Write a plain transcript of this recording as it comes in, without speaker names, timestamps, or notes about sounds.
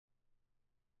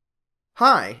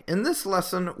Hi, in this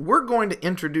lesson, we're going to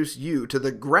introduce you to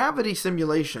the gravity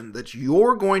simulation that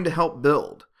you're going to help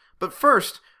build. But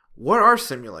first, what are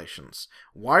simulations?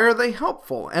 Why are they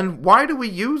helpful? And why do we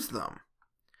use them?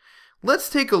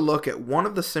 Let's take a look at one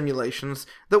of the simulations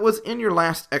that was in your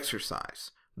last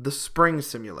exercise, the spring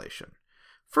simulation.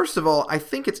 First of all, I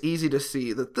think it's easy to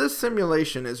see that this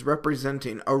simulation is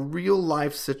representing a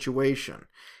real-life situation,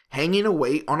 hanging a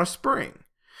weight on a spring.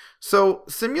 So,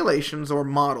 simulations or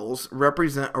models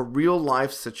represent a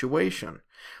real-life situation.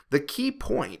 The key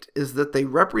point is that they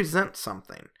represent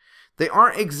something. They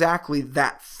aren't exactly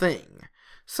that thing.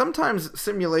 Sometimes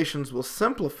simulations will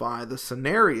simplify the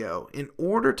scenario in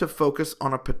order to focus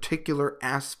on a particular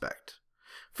aspect.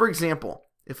 For example,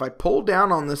 if I pull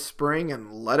down on this spring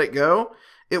and let it go,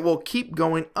 it will keep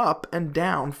going up and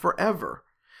down forever.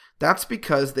 That's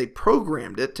because they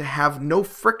programmed it to have no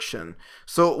friction,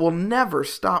 so it will never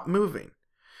stop moving.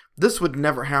 This would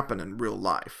never happen in real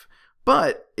life,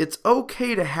 but it's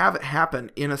okay to have it happen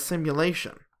in a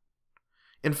simulation.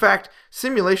 In fact,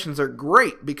 simulations are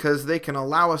great because they can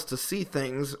allow us to see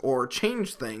things or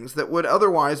change things that would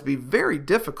otherwise be very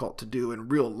difficult to do in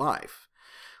real life.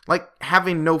 Like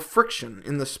having no friction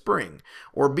in the spring,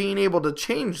 or being able to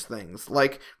change things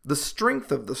like the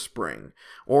strength of the spring,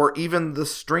 or even the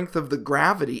strength of the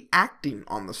gravity acting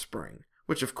on the spring,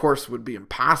 which of course would be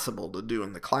impossible to do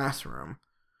in the classroom.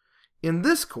 In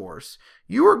this course,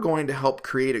 you are going to help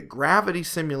create a gravity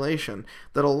simulation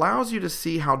that allows you to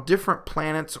see how different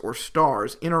planets or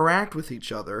stars interact with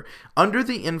each other under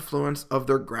the influence of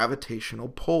their gravitational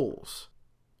poles.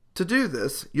 To do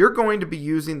this, you're going to be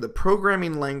using the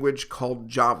programming language called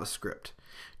JavaScript.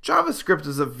 JavaScript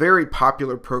is a very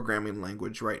popular programming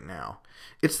language right now.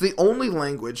 It's the only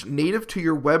language native to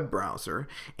your web browser,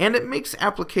 and it makes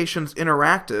applications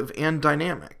interactive and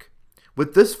dynamic.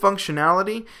 With this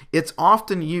functionality, it's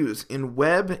often used in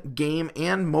web, game,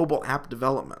 and mobile app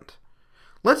development.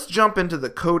 Let's jump into the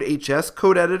CodeHS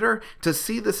code editor to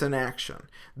see this in action.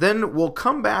 Then we'll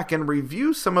come back and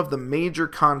review some of the major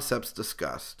concepts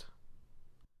discussed.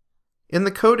 In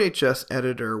the CodeHS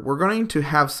editor, we're going to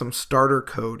have some starter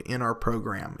code in our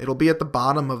program. It'll be at the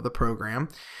bottom of the program,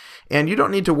 and you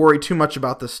don't need to worry too much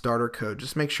about this starter code.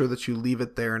 Just make sure that you leave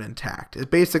it there and intact. It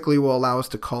basically will allow us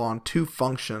to call on two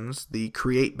functions, the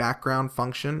createBackground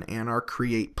function and our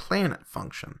createPlanet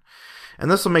function. And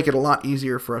this will make it a lot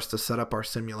easier for us to set up our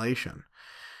simulation.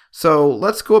 So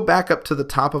let's go back up to the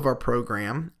top of our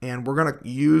program, and we're going to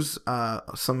use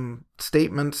some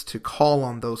statements to call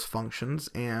on those functions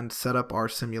and set up our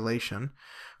simulation.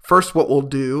 First, what we'll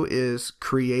do is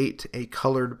create a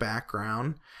colored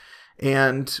background,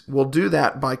 and we'll do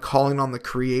that by calling on the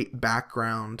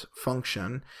createBackground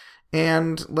function,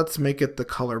 and let's make it the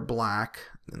color black,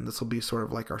 and this will be sort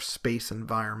of like our space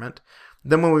environment.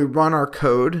 Then when we run our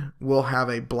code, we'll have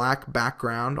a black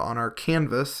background on our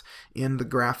canvas in the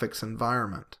graphics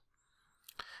environment.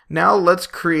 Now let's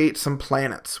create some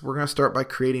planets. We're going to start by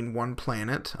creating one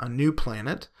planet, a new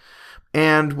planet,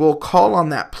 and we'll call on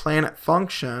that planet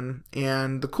function.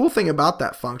 And the cool thing about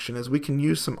that function is we can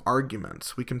use some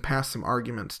arguments. We can pass some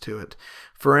arguments to it.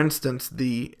 For instance,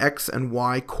 the X and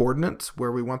Y coordinates,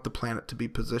 where we want the planet to be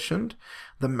positioned,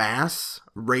 the mass,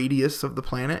 radius of the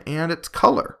planet, and its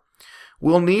color.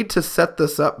 We'll need to set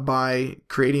this up by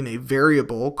creating a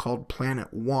variable called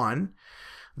planet1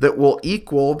 that will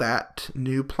equal that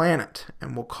new planet.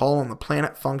 And we'll call on the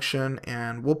planet function,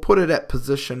 and we'll put it at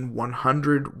position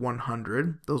 100,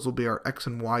 100. Those will be our X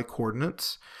and Y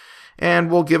coordinates. And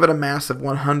we'll give it a mass of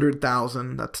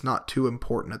 100,000. That's not too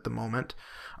important at the moment.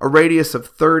 A radius of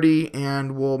 30,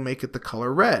 and we'll make it the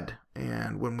color red.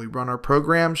 And when we run our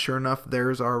program, sure enough,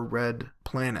 there's our red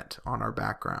planet on our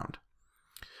background.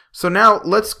 So now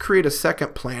let's create a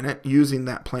second planet using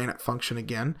that planet function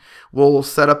again. We'll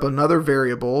set up another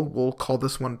variable. We'll call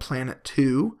this one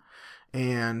planet2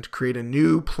 and create a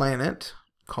new planet,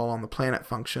 call on the planet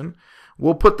function.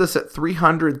 We'll put this at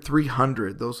 300,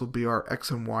 300. Those will be our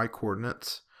X and Y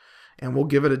coordinates. And we'll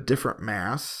give it a different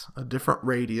mass, a different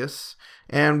radius,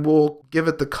 and we'll give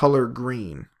it the color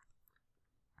green.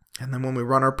 And then when we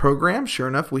run our program, sure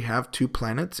enough, we have two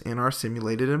planets in our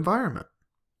simulated environment.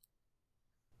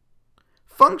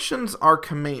 Functions are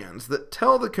commands that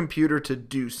tell the computer to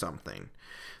do something.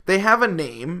 They have a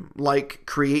name, like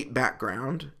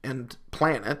createBackground and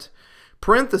planet,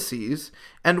 parentheses,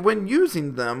 and when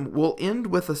using them, will end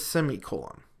with a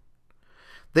semicolon.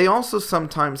 They also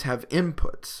sometimes have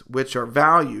inputs, which are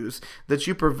values that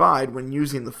you provide when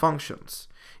using the functions.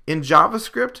 In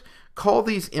JavaScript, call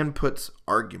these inputs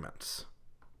arguments.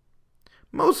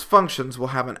 Most functions will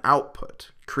have an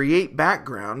output, create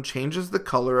background changes the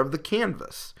color of the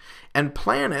canvas, and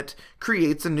planet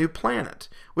creates a new planet,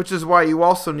 which is why you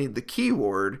also need the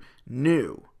keyword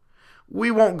new. We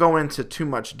won't go into too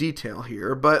much detail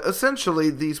here, but essentially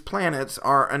these planets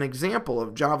are an example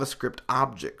of JavaScript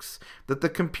objects that the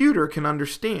computer can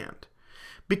understand.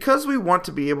 Because we want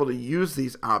to be able to use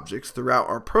these objects throughout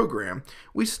our program,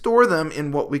 we store them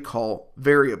in what we call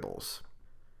variables.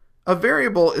 A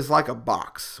variable is like a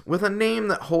box with a name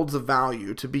that holds a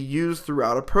value to be used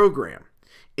throughout a program.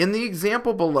 In the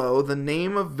example below, the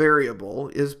name of variable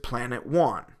is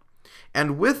planet1.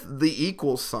 And with the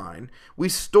equals sign, we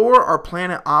store our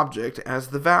planet object as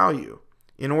the value.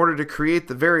 In order to create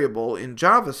the variable in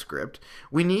JavaScript,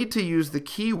 we need to use the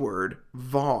keyword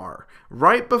var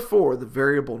right before the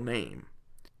variable name.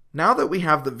 Now that we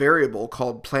have the variable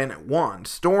called planet1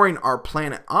 storing our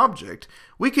planet object,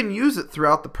 we can use it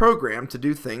throughout the program to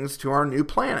do things to our new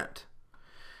planet.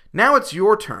 Now it's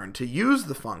your turn to use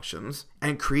the functions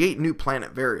and create new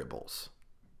planet variables.